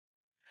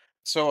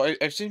So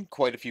I've seen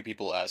quite a few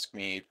people ask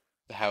me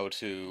how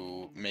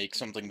to make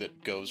something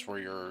that goes where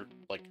your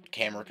like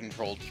camera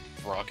controlled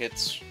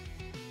rockets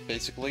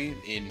basically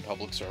in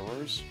public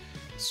servers.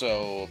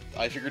 So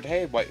I figured,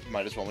 hey,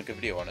 might as well make a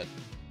video on it.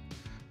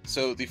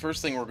 So the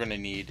first thing we're going to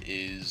need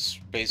is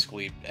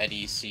basically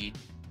any seat.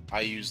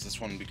 I use this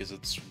one because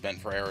it's meant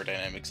for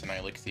aerodynamics and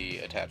I like the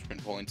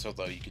attachment points,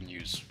 although you can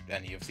use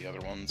any of the other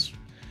ones.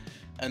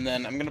 And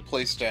then I'm going to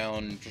place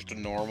down just a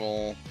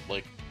normal,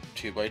 like,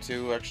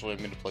 2x2. Actually, I'm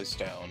going to place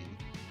down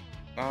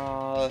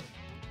uh,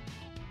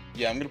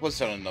 yeah, I'm gonna place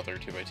down another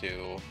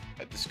 2x2.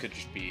 This could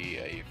just be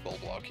a full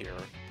block here.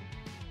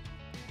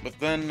 But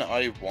then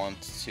I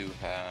want to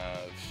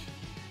have,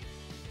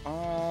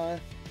 uh,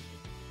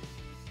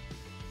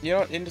 you know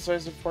what,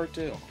 indecisive part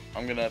 2.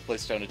 I'm gonna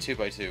place down a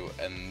 2x2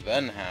 and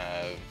then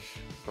have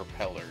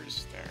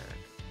propellers there.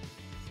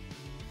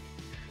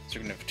 So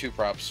we're gonna have two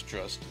props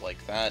just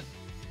like that.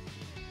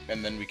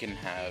 And then we can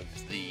have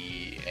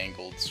the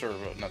angled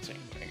servo, not saying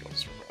angled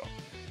servo.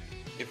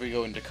 If we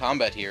go into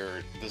combat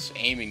here, this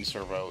aiming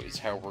servo is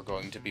how we're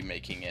going to be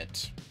making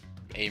it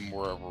aim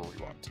wherever we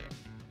want to.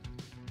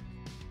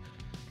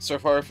 So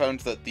far I've found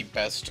that the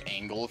best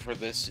angle for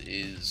this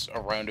is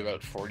around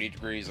about 40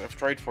 degrees. I've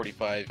tried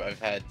 45, I've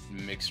had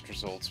mixed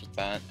results with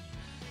that.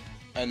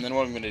 And then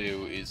what I'm going to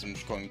do is I'm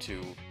just going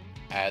to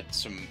add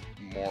some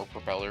more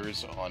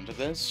propellers onto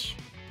this.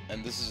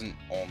 And this isn't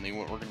only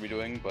what we're going to be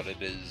doing, but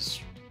it is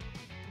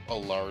a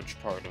large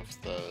part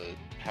of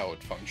how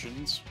it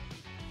functions.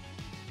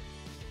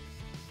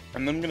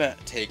 And then I'm gonna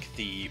take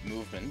the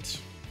movement,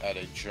 add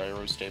a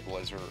gyro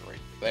stabilizer right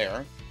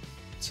there,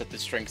 set the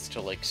strength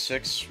to like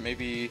 6,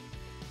 maybe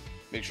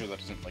make sure that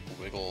doesn't like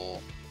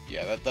wiggle.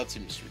 Yeah, that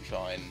seems to be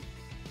fine.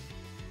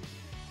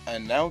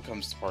 And now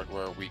comes the part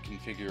where we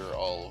configure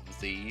all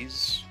of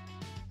these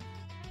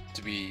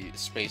to be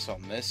space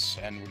on this,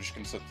 and we're just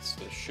gonna set this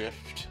to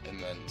shift,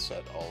 and then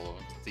set all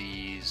of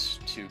these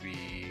to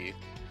be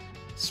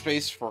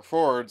space for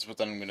forwards, but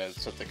then I'm gonna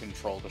set the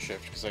control to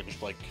shift because I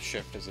just like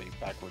shift as a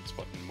backwards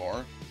button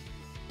more.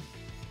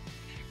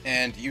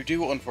 And you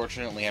do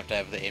unfortunately have to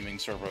have the aiming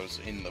servos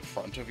in the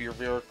front of your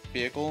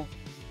vehicle,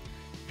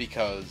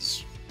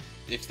 because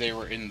if they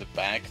were in the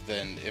back,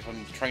 then if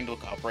I'm trying to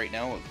look up right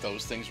now,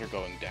 those things are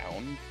going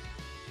down.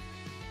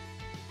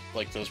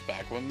 Like those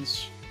back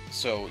ones.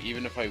 So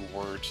even if I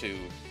were to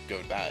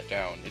go that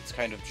down, it's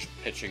kind of just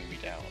pitching me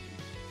down.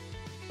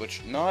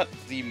 Which, not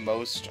the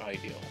most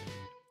ideal.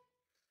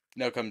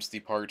 Now comes the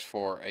part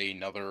for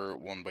another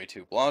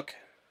 1x2 block,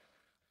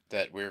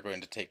 that we're going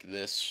to take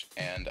this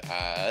and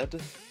add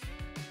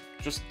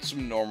just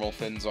some normal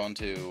fins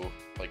onto,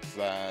 like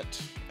that,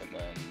 and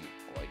then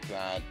like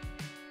that,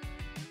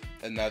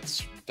 and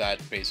that's that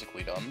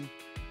basically done.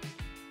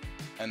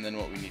 And then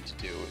what we need to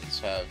do is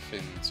have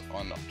fins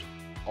on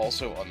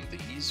also on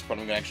these, but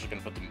I'm actually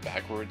going to put them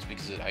backwards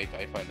because I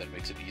find that it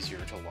makes it easier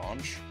to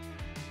launch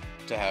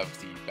to have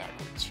the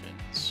backwards fins.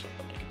 So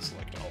then I can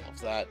select all of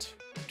that,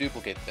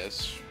 duplicate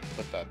this,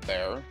 put that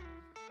there,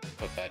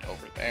 put that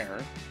over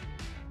there,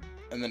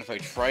 and then if I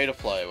try to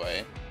fly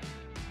away,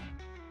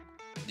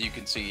 you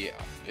can see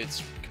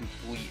it's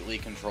completely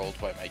controlled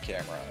by my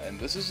camera, and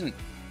this isn't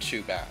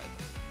too bad.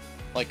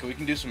 Like, we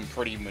can do some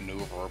pretty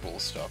maneuverable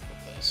stuff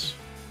with this.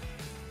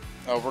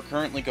 We're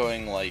currently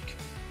going, like,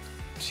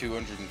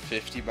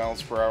 250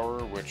 miles per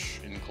hour,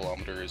 which in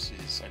kilometers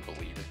is, I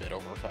believe, a bit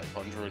over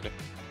 500.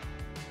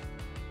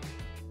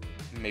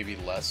 Maybe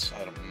less,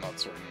 I'm not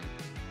certain.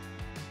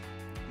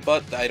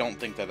 But I don't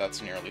think that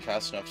that's nearly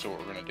fast enough, so what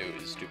we're going to do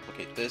is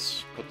duplicate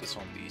this, put this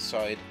on the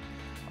side.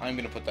 I'm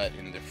going to put that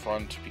in the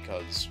front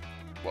because,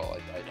 well,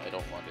 I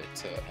don't want it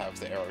to have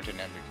the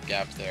aerodynamic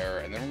gap there.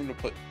 And then we're going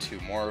to put two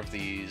more of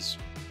these.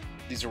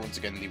 These are once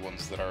again the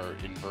ones that are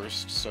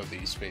inversed, so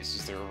the space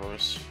is the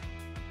reverse.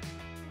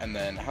 And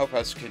then how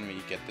fast can we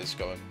get this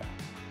going back?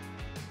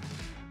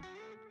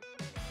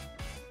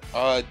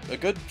 A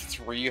good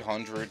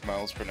 300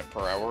 miles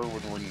per hour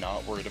when we're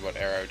not worried about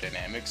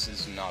aerodynamics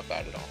is not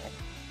bad at all.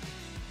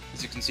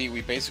 As you can see,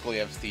 we basically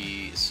have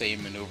the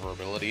same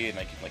maneuverability, and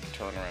I can like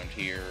turn around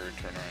here,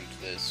 turn around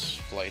to this,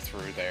 fly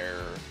through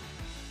there,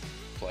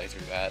 fly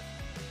through that,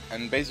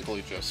 and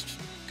basically just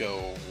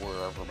go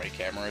wherever my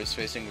camera is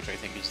facing, which I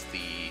think is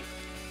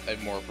a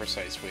more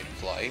precise way to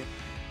fly.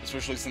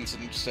 Especially since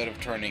instead of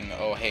turning,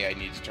 oh hey, I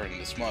need to turn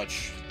this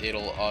much,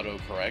 it'll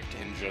auto-correct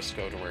and just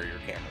go to where your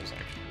camera is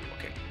actually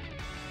looking.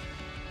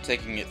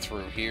 Taking it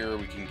through here,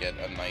 we can get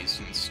a nice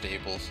and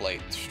stable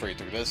flight straight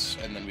through this,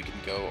 and then we can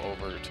go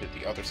over to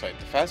the other side.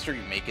 The faster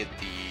you make it,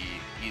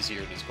 the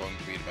easier it is going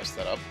to be to mess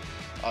that up.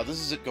 This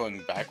is it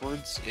going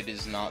backwards. It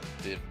is not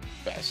the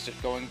best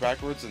at going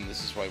backwards, and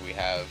this is why we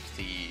have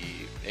the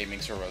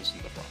aiming servos in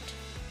the front.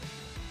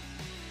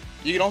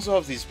 You can also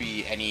have these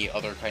be any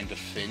other kind of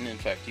fin. In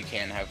fact, you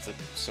can have the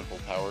simple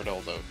powered,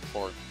 although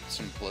for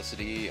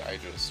simplicity, I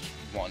just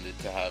wanted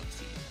to have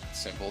the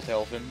simple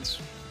tail fins.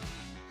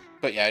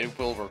 But yeah, it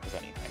will work with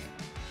anything.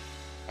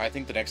 I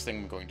think the next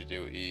thing I'm going to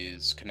do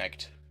is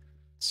connect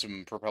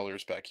some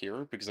propellers back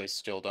here, because I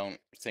still don't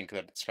think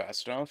that it's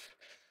fast enough.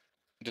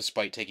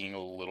 despite taking a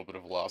little bit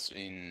of loss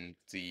in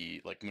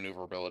the, like,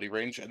 maneuverability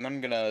range, and then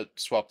I'm gonna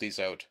swap these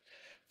out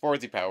for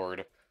the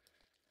powered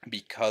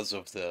because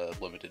of the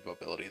limited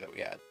mobility that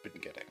we had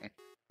been getting.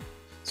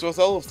 So with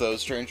all of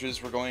those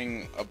changes, we're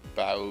going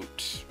about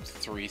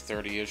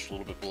 330-ish, a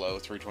little bit below,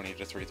 320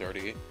 to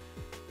 330,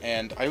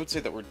 and I would say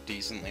that we're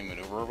decently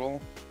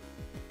maneuverable.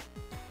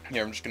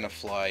 Here, I'm just gonna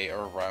fly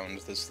around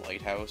this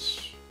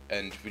lighthouse,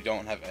 and if we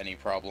don't have any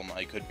problem,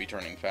 I could be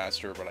turning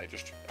faster, but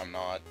I'm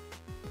not.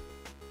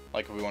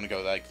 Like, if we want to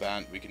go like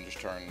that, we can just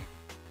turn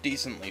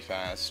decently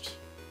fast,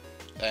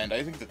 and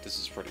I think that this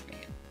is pretty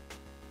neat.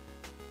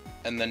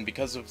 And then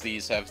because of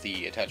these have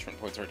the attachment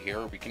points right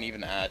here, we can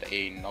even add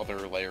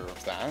another layer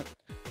of that.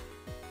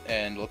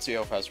 And let's see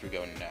how fast we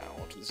go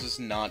now. This is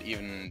not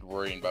even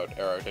worrying about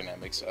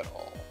aerodynamics at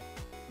all.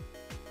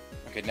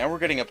 Okay, now we're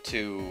getting up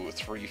to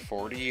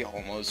 340,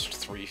 almost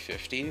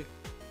 350.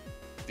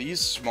 These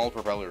small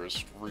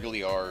propellers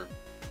really are,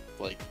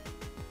 like,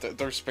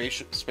 they're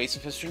space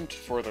efficient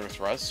for their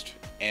thrust,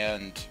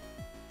 and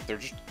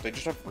they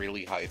just have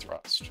really high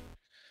thrust.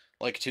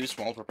 Like, 2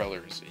 small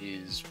propellers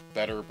is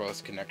better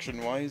both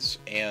connection-wise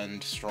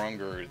and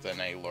stronger than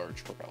a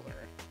large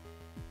propeller,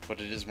 but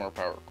it is more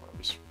power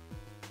cores.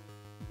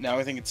 Now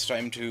I think it's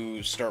time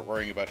to start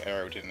worrying about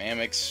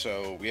aerodynamics,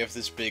 so we have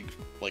this big,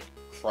 like,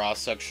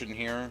 cross-section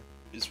here,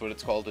 is what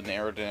it's called in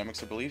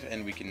aerodynamics, I believe,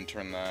 and we can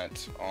turn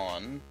that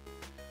on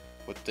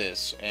with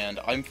this, and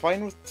I'm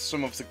fine with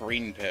some of the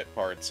green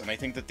parts, and I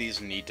think that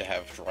these need to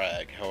have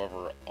drag.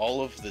 However,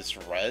 all of this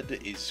red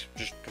is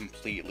just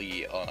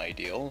completely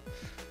unideal.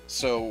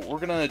 So we're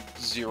gonna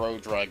zero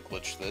drag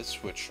glitch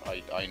this, which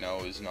I know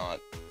is not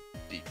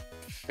the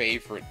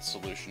favorite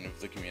solution of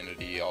the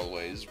community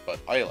always, but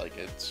I like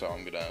it, so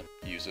I'm gonna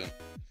use it.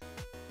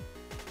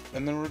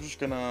 And then we're just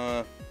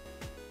gonna,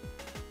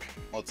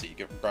 let's see,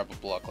 grab a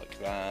block like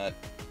that,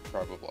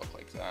 grab a block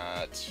like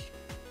that.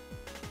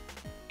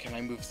 Can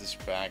I move this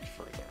back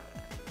further?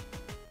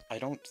 I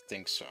don't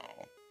think so.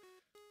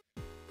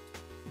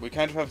 We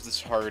kind of have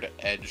this hard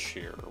edge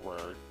here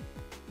where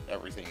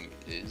everything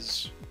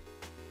is.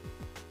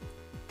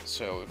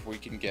 So if we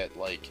can get,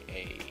 like,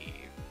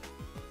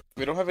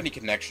 we don't have any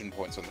connection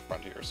points on the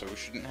front here, so we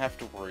shouldn't have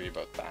to worry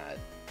about that.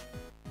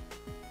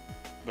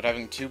 But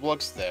having 2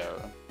 blocks there...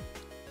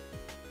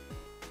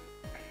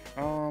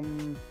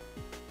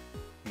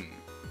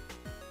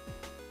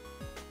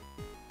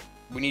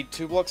 We need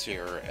 2 blocks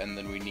here, and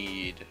then we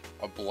need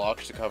a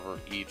block to cover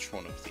each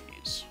one of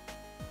these.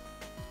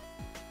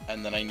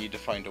 And then I need to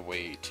find a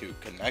way to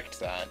connect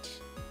that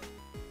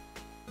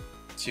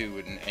to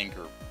an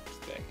anchor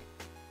thing.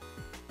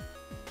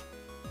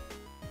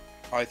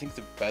 I think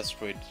the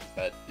best way to do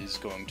that is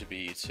going to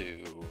be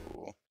to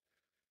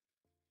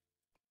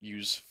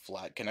use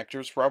flat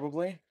connectors,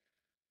 probably.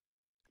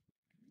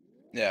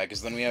 Yeah,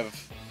 because then we have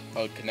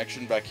a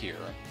connection back here,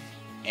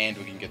 and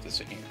we can get this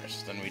in here.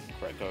 So then we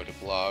go to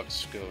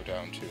blocks, go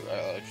down to,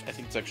 I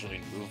think it's actually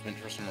in movement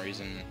for some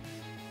reason,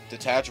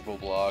 detachable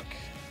block,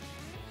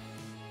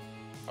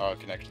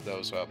 connect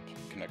those up,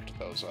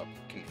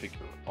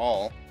 configure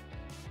all.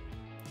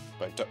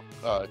 By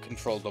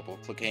control double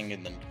clicking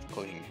and then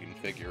clicking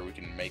configure, we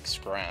can make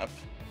scrap.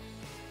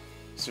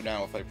 So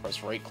now if I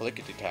press right click,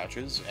 it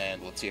detaches,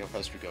 and let's see how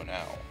fast we go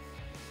now.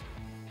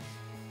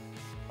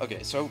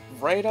 Okay, so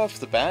right off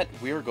the bat,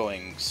 we are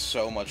going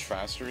so much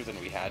faster than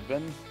we had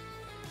been.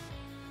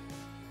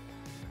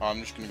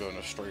 I'm just going to go in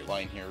a straight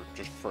line here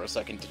just for a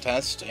second to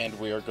test, and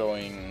we are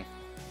going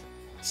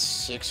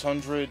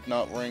 600,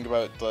 not worrying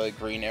about the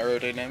green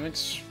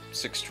aerodynamics,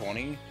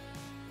 620.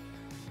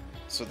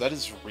 So that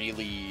is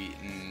really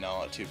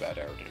not too bad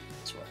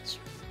aerodynamics-wise.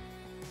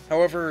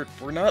 However,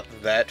 we're not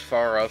that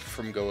far off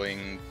from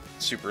going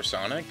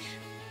supersonic.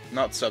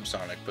 Not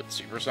subsonic, but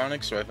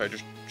supersonic, so if I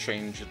just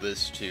change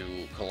this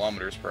to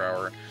kilometers per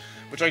hour,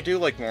 which I do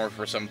like more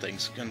for some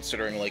things,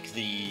 considering, like,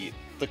 the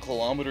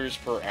kilometers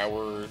per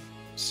hour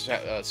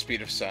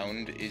speed of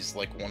sound is,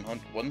 like,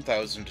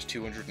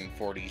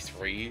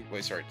 1,243,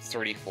 wait, sorry,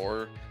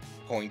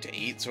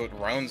 34.8, so it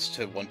rounds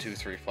to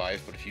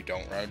 1235, but if you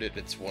don't round it,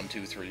 it's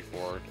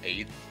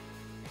 12348,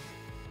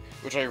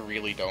 which I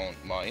really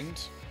don't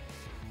mind.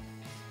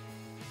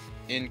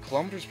 In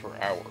kilometers per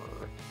hour,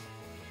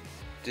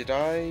 did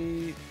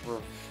I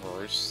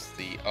reverse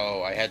the...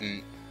 Oh, I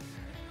hadn't...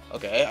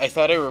 Okay, I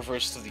thought I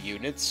reversed the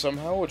units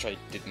somehow, which I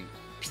didn't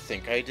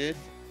think I did,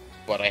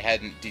 but I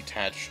hadn't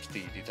detached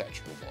the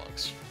detachable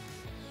blocks.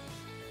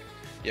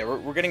 Yeah,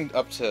 we're getting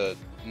up to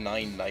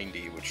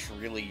 990, which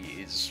really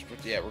is...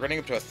 Yeah, we're getting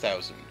up to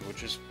 1,000,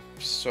 which is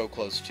so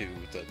close to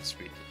the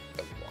speed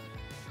that we want.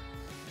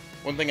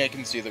 One thing I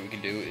can see that we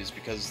can do is,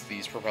 because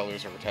these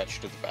propellers are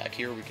attached to the back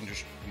here, we can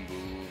just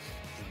move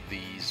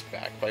these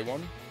back by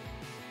 1.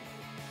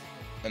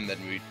 And then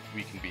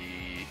we can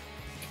be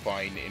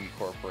fine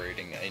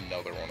incorporating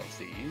another one of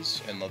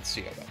these, and let's see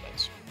how that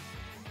does.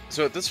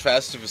 So at this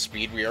fast of a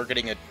speed, we are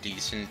getting a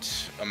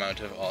decent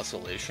amount of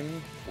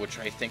oscillation, which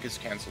I think is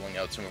canceling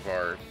out some of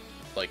our,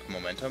 like,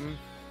 momentum.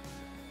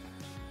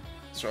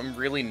 So I'm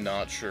really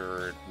not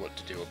sure what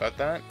to do about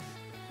that.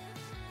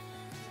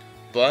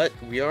 But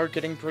we are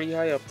getting pretty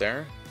high up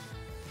there.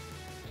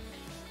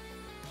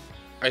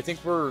 I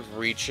think we're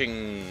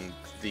reaching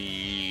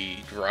the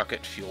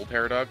rocket fuel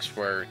paradox,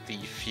 where the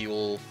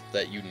fuel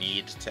that you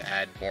need to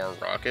add more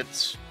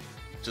rockets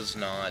does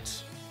not,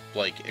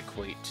 like,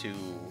 equate to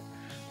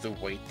the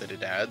weight that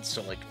it adds.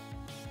 So, like,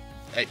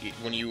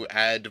 when you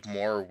add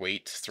more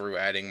weight through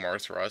adding more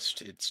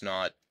thrust, it's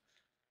not...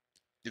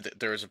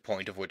 There's a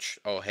point of which,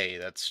 oh hey,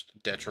 that's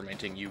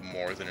detrimenting you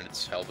more than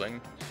it's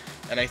helping.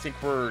 And I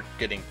think we're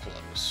getting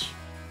close.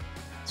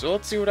 So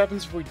let's see what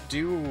happens if we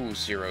do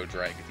zero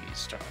drag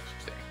these top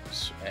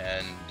things.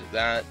 And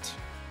that...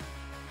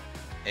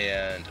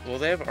 And, well,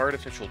 they have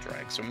artificial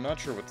drag, so I'm not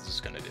sure what this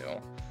is going to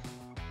do.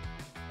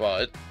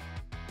 But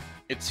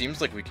it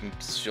seems like we can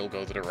still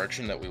go the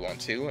direction that we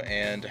want to,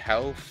 and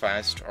how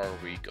fast are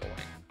we going?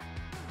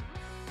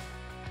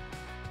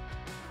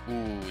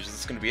 Ooh, is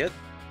this going to be it?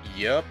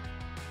 Yep.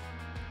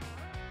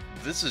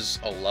 This is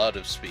a lot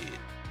of speed.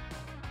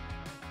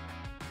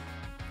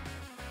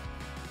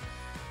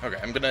 Okay,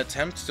 I'm going to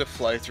attempt to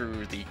fly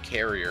through the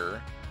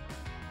carrier.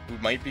 We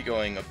might be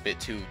going a bit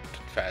too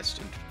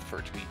fast for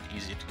it to be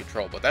easy to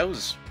control, but that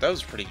was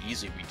pretty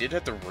easy. We did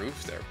hit the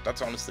roof there.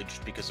 That's honestly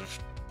just because of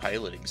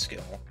piloting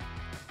skill.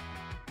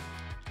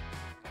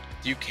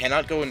 You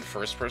cannot go in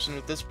first person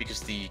with this because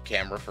the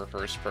camera for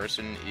first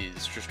person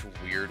is just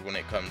weird when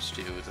it comes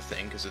to the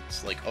thing, because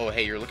it's like, oh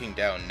hey, you're looking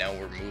down, now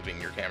we're moving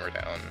your camera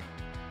down.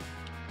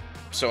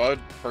 So I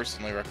would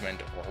personally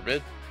recommend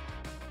orbit,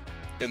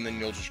 and then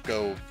you'll just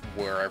go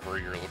wherever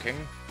you're looking.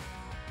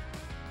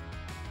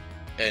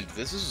 And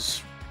this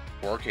is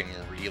working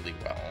really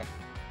well.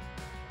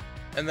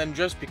 And then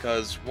just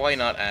because, why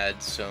not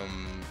add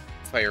some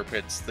fire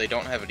pits? They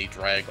don't have any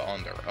drag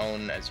on their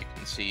own, as you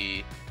can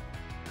see,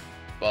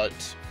 but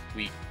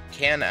we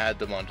can add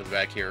them onto the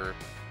back here.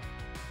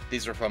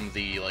 These are from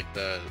the, like,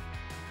 the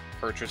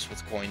purchase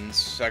with coins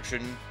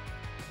section,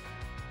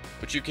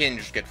 which you can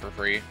just get for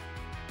free.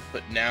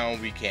 But now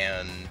we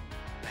can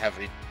have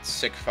a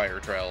sick fire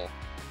trail,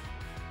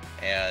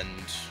 and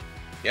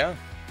yeah.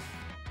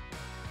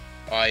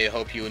 I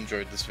hope you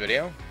enjoyed this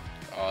video.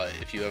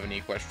 If you have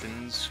any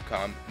questions,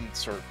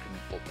 comments, or,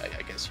 well,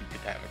 I guess you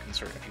could have a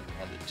concern if you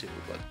wanted to,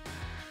 but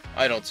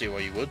I don't see why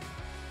you would.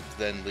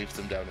 Then leave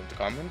them down in the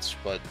comments,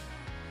 but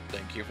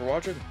thank you for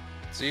watching.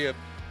 See ya.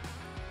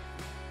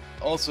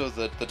 Also,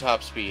 the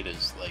top speed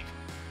is like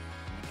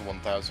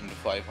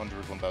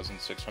 1,500,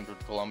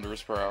 1,600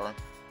 kilometers per hour.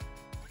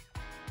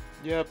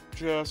 Yep,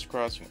 just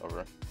crossing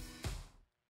over.